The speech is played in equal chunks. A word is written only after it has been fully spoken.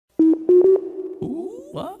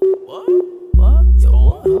What? Yo,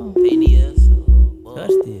 what?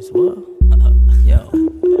 Touch this, what?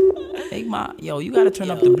 Yo, you gotta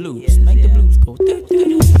turn up the blues. Make the blues go.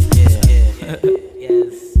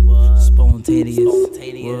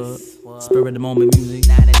 Spontaneous. Spur of the moment music.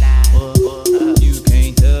 You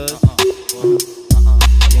can't touch.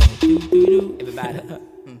 Everybody,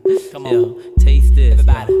 come on. Yo, taste this.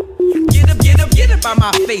 Everybody. Get up out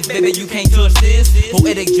my face, baby, you can't touch this.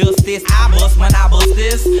 Poetic justice, I bust when I bust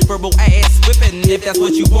this. Verbal ass whipping, if that's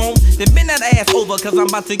what you want, then bend that ass over, cause I'm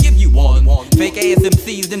about to give you one. Fake ass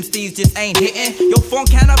MCs, them steeds just ain't hitting. Your funk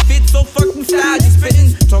kinda fit, so fuck them style you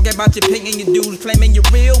spitting. Talking about your picking, your dudes claiming you're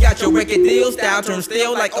real. Got your record deal, style turn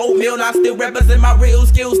still like oatmeal. I still represent my real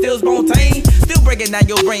skills, still spontaneous. Still breaking down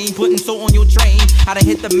your brain, putting soul on your train. How to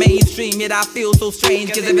hit the mainstream, yet I feel so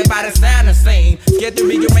strange, cause everybody sound the same. Scared to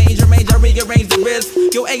rearrange, I rearrange the risk.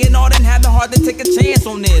 Yo, A&R didn't have the heart to take a chance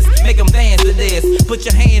on this. Make them dance to this, put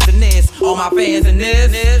your hands in this. All my fans in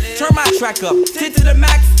this. Turn my track up, 10 to the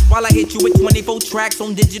max, while I hit you with 24 tracks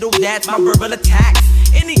on digital. That's my verbal attacks.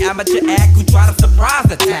 Any amateur act who try to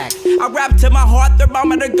surprise attack, I rap to my heart, the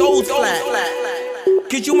barometer goes flat.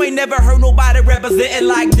 Cause you ain't never heard nobody representing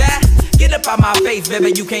like that. Get up out my face,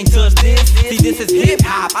 baby, you can't touch this. See, this is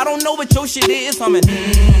hip-hop, I don't know what your shit is. Come on,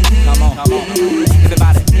 everybody,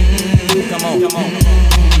 come on.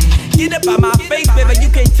 Get up out my face, baby, you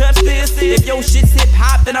can't touch this. If your shit's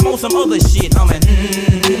hip-hop, then I'm on some other shit. Come on,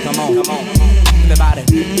 everybody,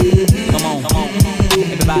 come on,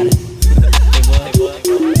 everybody.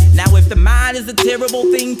 Now if the mind is a terrible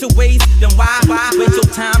thing to waste, then why waste your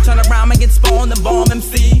time trying to rhyme and get spawned and bomb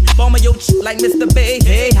MC? Bomb your shit like Mr. Bay.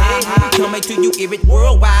 Hey, coming to you, hear it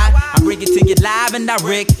worldwide. I bring it to you live and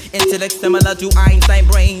direct. Intellect similar to Einstein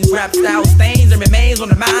brains. Rap style stains and remains on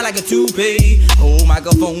the mind like a toupee. Whole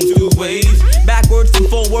microphones two ways. Backwards and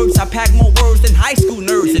forwards, I pack more words than high school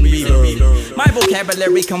nerds and readers. My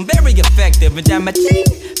vocabulary come very effective and damn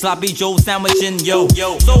sloppy Joe sandwiching, yo.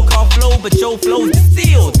 So-called flow, but your flow's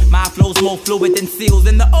distilled. My flow's more fluid than seals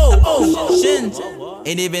in the ocean.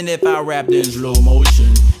 And even if I rapped in slow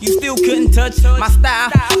motion, you still couldn't touch my style.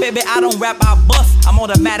 Baby, I don't rap, I bust. I'm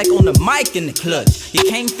automatic on the mic and the clutch. You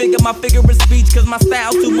can't figure my figure of speech, cause my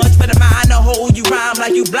style too much for the mind to hold. You rhyme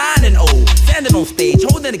like you blind and old. Standing on stage,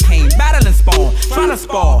 holding a cane, battling spawn, trying to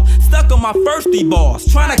spar. Stuck on my firsty bars,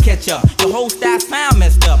 trying to catch up. Your whole style sound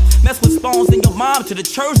messed up. Mess with spawns and your mom to the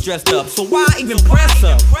church dressed up. So why even press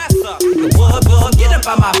up? What? Get up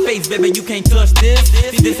out my face, baby, you can't touch this.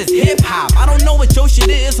 See, this is hip-hop, I don't know what your shit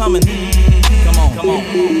is. Humming, come on,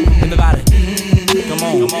 everybody, come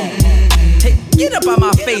on. Hey, get up out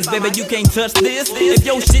my face, baby, you can't touch this. If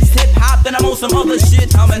your shit's hip-hop, then I'm on some other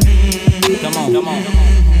shit. Humming, come on,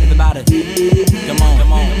 everybody, come on.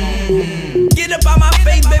 Get up out my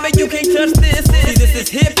face, baby, you can't touch this. See, this is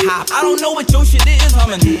hip-hop, I don't know what your shit is.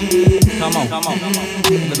 Humming, come on,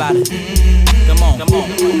 everybody, come on.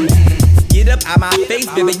 Get up out my face,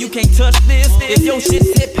 baby, you can't touch this. If your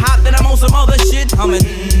shit's hip-hop, then I'm on some other shit. Humming,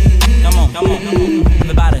 come on,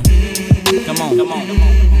 everybody, come on.